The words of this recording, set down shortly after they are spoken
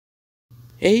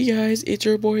Hey guys, it's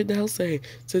your boy Nelson.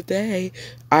 Today,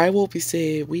 I will be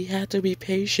saying We Have to Be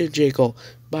Patient Jingle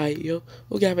by Gabba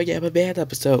Gabba Band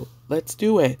episode. Let's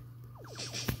do it.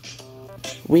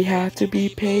 We have to be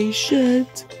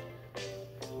patient.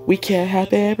 We can't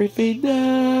have everything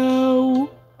now.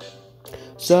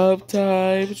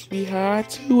 Sometimes we have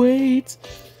to wait.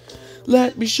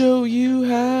 Let me show you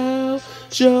how.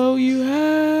 Show you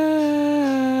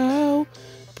how.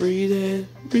 Breathe in,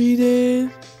 breathe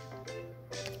in.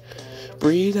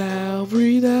 Breathe out,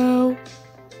 breathe out.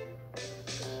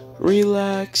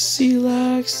 Relax,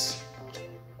 relax.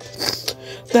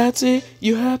 That's it,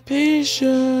 you have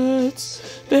patience,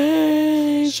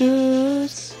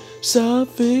 patience. Some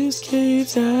things can't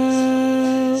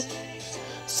tell.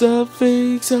 Some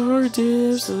things are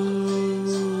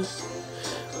different.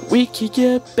 We can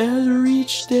get better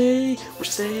each day. We're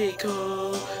stay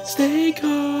calm, stay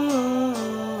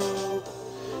calm.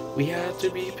 We have to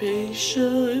be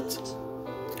patient.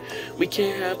 We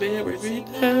can't have everything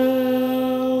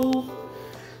now.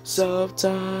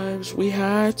 Sometimes we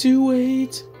had to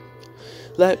wait.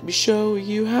 Let me show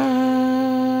you how.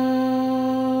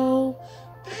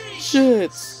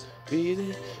 Patience. Breathe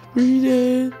in, breathe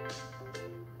in.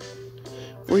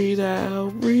 Breathe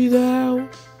out, breathe out.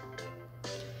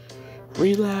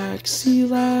 Relax,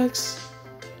 relax.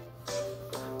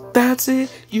 That's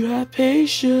it, you have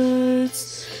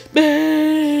patience.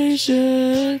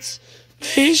 Patience.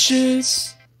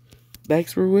 Patience.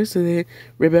 Thanks for listening.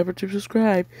 Remember to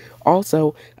subscribe.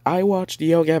 Also, I watched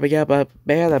the Gabba Gabba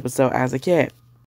Band episode as a kid.